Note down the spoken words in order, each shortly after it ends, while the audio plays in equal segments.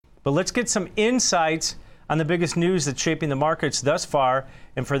But let's get some insights on the biggest news that's shaping the markets thus far.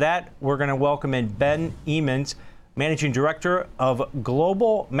 And for that, we're going to welcome in Ben Emmons, Managing Director of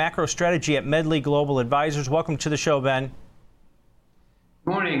Global Macro Strategy at Medley Global Advisors. Welcome to the show, Ben.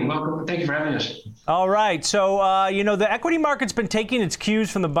 Good morning. Welcome. Thank you for having us. All right. So, the equity market's been taking its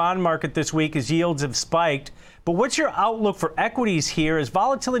cues from the bond market this week as yields have spiked. But what's your outlook for equities here as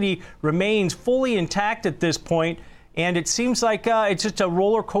volatility remains fully intact at this point? And it seems like it's just a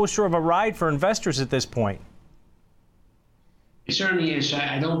roller coaster of a ride for investors at this point. It certainly is.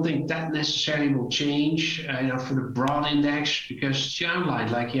 I don't think that necessarily will change for the broad index because you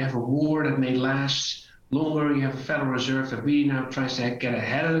outlined, like you have a war that may last longer. You have a Federal Reserve that really now tries to get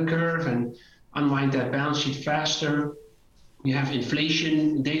ahead of the curve and unwind that balance sheet faster. You have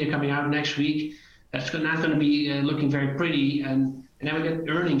inflation data coming out next week. That's not going to be looking very pretty. And then we get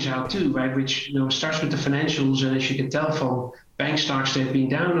earnings out too, right? Which starts with the financials, and as you can tell from bank stocks, they've been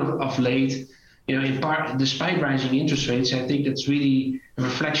down of late. In part, despite rising interest rates, I think that's really a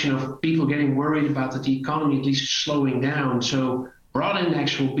reflection of people getting worried about that the economy at least slowing down. So broad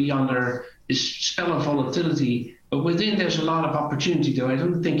index will be under this spell of volatility, but within there's a lot of opportunity. Though I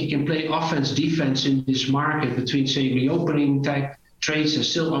don't think you can play offense, defense in this market between, say, reopening type trades are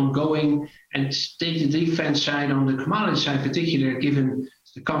still ongoing, and take the defense side on the commodity side, particularly given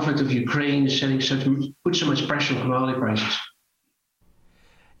the conflict of Ukraine is put so much pressure on commodity prices.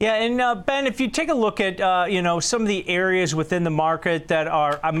 Yeah, and Ben, if you take a look at some of the areas within the market that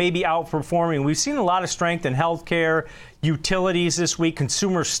are maybe outperforming, we've seen a lot of strength in healthcare, utilities this week,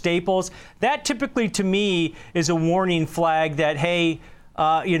 consumer staples. That typically, to me, is a warning flag that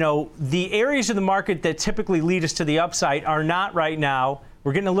the areas of the market that typically lead us to the upside are not right now.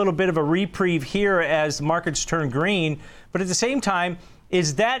 We're getting a little bit of a reprieve here as markets turn green, but at the same time,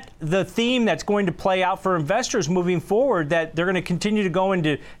 is that the theme that's going to play out for investors moving forward, that they're going to continue to go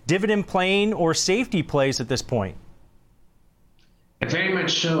into dividend playing or safety plays at this point? Very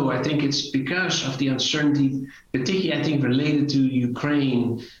much so. I think it's because of the uncertainty, particularly, I think, related to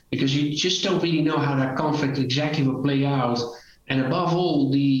Ukraine, because you just don't really know how that conflict exactly will play out. And above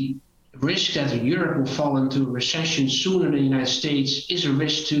all, the risk that Europe will fall into a recession sooner than the United States is a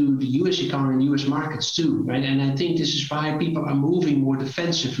risk to the U.S. economy and U.S. markets too, right? And I think this is why people are moving more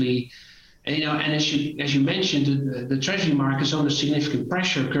defensively. And, and as you mentioned, the Treasury market is under significant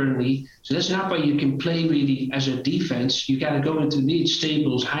pressure currently. So that's not why you can play really as a defense. You got to go into need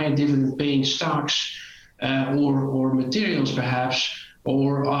staples, higher dividend-paying stocks, or materials perhaps.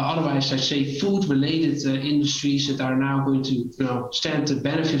 Or otherwise, I'd say food-related industries that are now going to stand to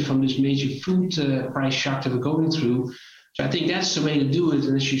benefit from this major food price shock that we're going through. So I think that's the way to do it.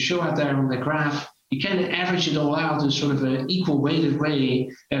 And as you show out there on the graph, you kind of average it all out in sort of an equal weighted way.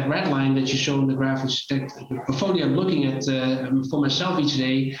 That red line that you show on the graph is the portfolio I'm looking at for myself each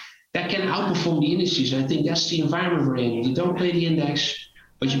day, that can outperform the indices. I think that's the environment we're in. You don't play the index,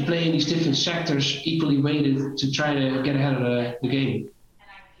 but you play in these different sectors equally weighted to try to get ahead of the game.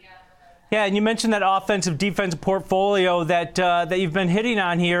 Yeah, and you mentioned that offensive defensive portfolio that you've been hitting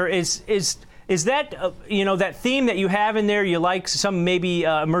on here. Is that that theme that you have in there? You like some maybe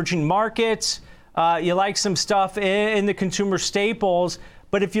emerging markets, you like some stuff in the consumer staples,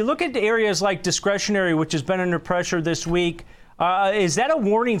 but if you look at the areas like discretionary, which has been under pressure this week, is that a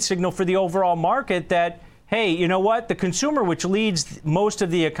warning signal for the overall market that, hey, you know what, the consumer, which leads most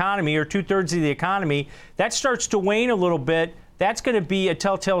of the economy or 2/3 of the economy, that starts to wane a little bit? That's going to be a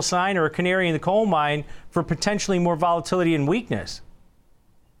telltale sign or a canary in the coal mine for potentially more volatility and weakness.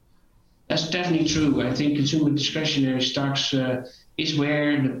 That's definitely true. I think consumer discretionary stocks is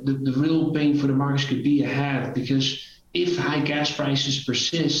where the real pain for the markets could be ahead, because if high gas prices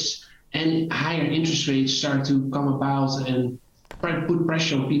persist and higher interest rates start to come about and put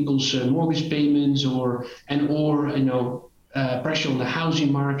pressure on people's mortgage payments or pressure on the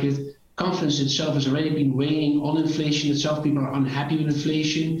housing market, confidence itself has already been waning on inflation itself. People are unhappy with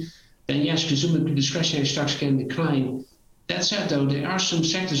inflation. Then yes, consumer discretionary stocks can decline. That said, though, there are some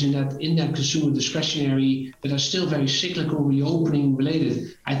sectors in that consumer discretionary that are still very cyclical, reopening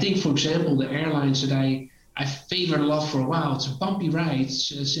related. I think, for example, the airlines that I favored a lot for a while. It's a bumpy ride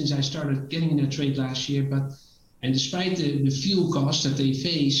since I started getting in that trade last year. And despite the fuel costs that they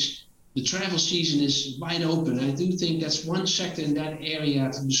face, the travel season is wide open. I do think that's one sector in that area,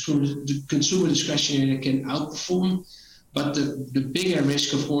 the consumer discretionary, that can outperform. But the bigger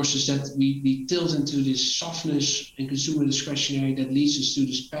risk, of course, is that we tilt into this softness in consumer discretionary that leads us to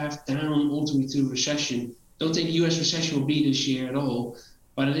this path down, ultimately to a recession. Don't think U.S. recession will be this year at all,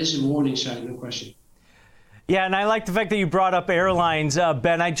 but it is a warning sign, no question. Yeah, and I like the fact that you brought up airlines,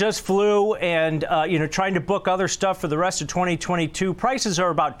 Ben. I just flew, and trying to book other stuff for the rest of 2022. Prices are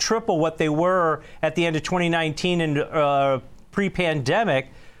about triple what they were at the end of 2019 and pre-pandemic.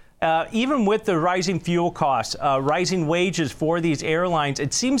 Even with the rising fuel costs, rising wages for these airlines,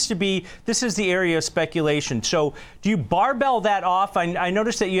 it seems to be this is the area of speculation. So do you barbell that off? I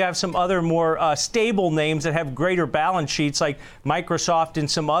noticed that you have some other more stable names that have greater balance sheets like Microsoft and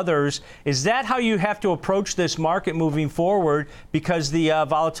some others. Is that how you have to approach this market moving forward because the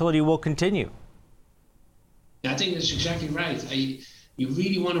volatility will continue? Yeah, I think that's exactly right. You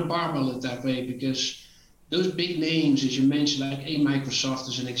really want to barbell it that way because those big names, as you mentioned, like Microsoft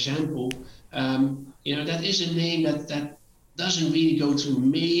as an example, that is a name that doesn't really go through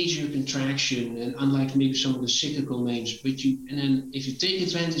major contraction, and unlike maybe some of the cyclical names. But then if you take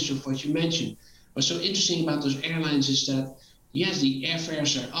advantage of what you mentioned, what's so interesting about those airlines is that yes, the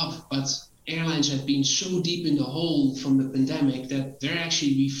airfares are up, but airlines have been so deep in the hole from the pandemic that they're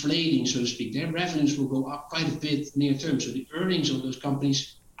actually reflating, so to speak. Their revenues will go up quite a bit near term. So the earnings of those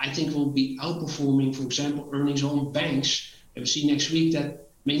companies, I think, will be outperforming, for example, earnings on banks that we see next week that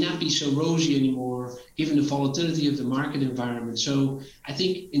may not be so rosy anymore given the volatility of the market environment. So I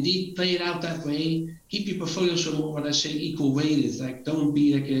think indeed play it out that way. Keep your portfolio somewhat, what I say, equal weighted. Like don't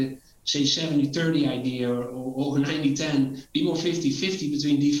be like a, say, 70-30 idea or 90-10. Be more 50-50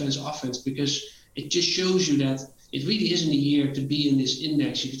 between defense and offense, because it just shows you that it really isn't a year to be in this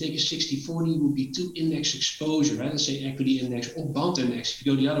index. If you take a 60-40, it would be too index exposure, right? Let's say equity index or bond index. If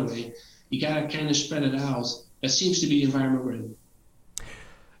you go the other way, you got to kind of spread it out. That seems to be the environment we're in.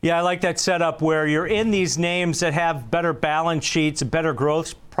 Yeah, I like that setup where you're in these names that have better balance sheets, better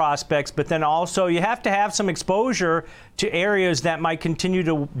growth prospects, but then also you have to have some exposure to areas that might continue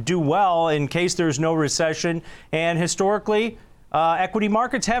to do well in case there's no recession. And historically, equity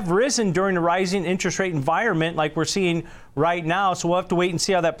markets have risen during a rising interest rate environment like we're seeing right now. So we'll have to wait and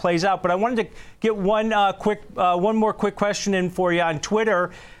see how that plays out. But I wanted to get one more quick question in for you on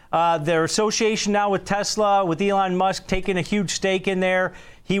Twitter. Their association now with Tesla, with Elon Musk taking a huge stake in there.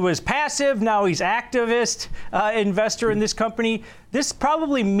 He was passive, now he's activist investor in this company. This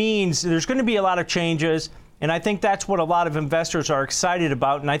probably means there's going to be a lot of changes, and I think that's what a lot of investors are excited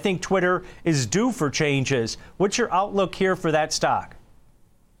about, and I think Twitter is due for changes. What's your outlook here for that stock?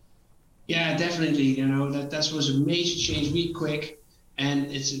 Yeah, definitely. That was a major change really quick, and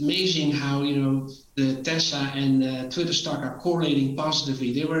it's amazing how, the Tesla and Twitter stock are correlating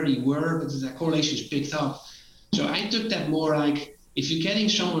positively. They already were, but that correlation is picked up. So I took that more like, if you're getting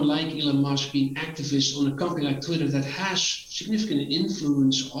someone like Elon Musk being activist on a company like Twitter that has significant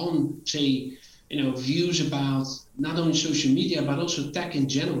influence on, say, views about not only social media, but also tech in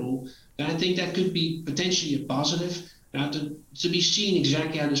general, then I think that could be potentially a positive. Now, to be seen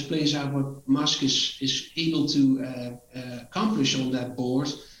exactly how this plays out, what Musk is able to accomplish on that board.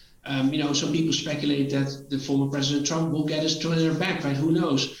 Some people speculate that the former President Trump will get his Twitter back, right? Who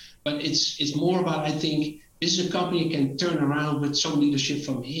knows? But it's more about, I think, this is a company that can turn around with some leadership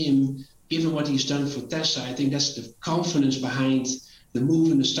from him, given what he's done for Tesla. I think that's the confidence behind the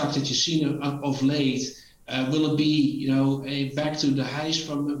move in the stock that you've seen of late. Will it be, back to the highs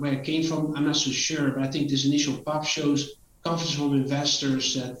from where it came from? I'm not so sure, but I think this initial pop shows confidence from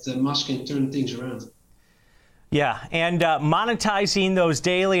investors that Musk can turn things around. Yeah, and monetizing those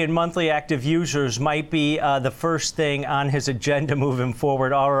daily and monthly active users might be the first thing on his agenda moving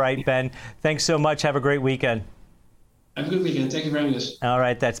forward. All right, Ben, thanks so much. Have a great weekend. Have a good weekend. Thank you for having us. All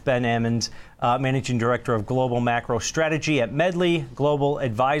right, that's Ben Ammons, Managing Director of Global Macro Strategy at Medley Global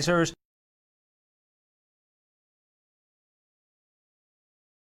Advisors.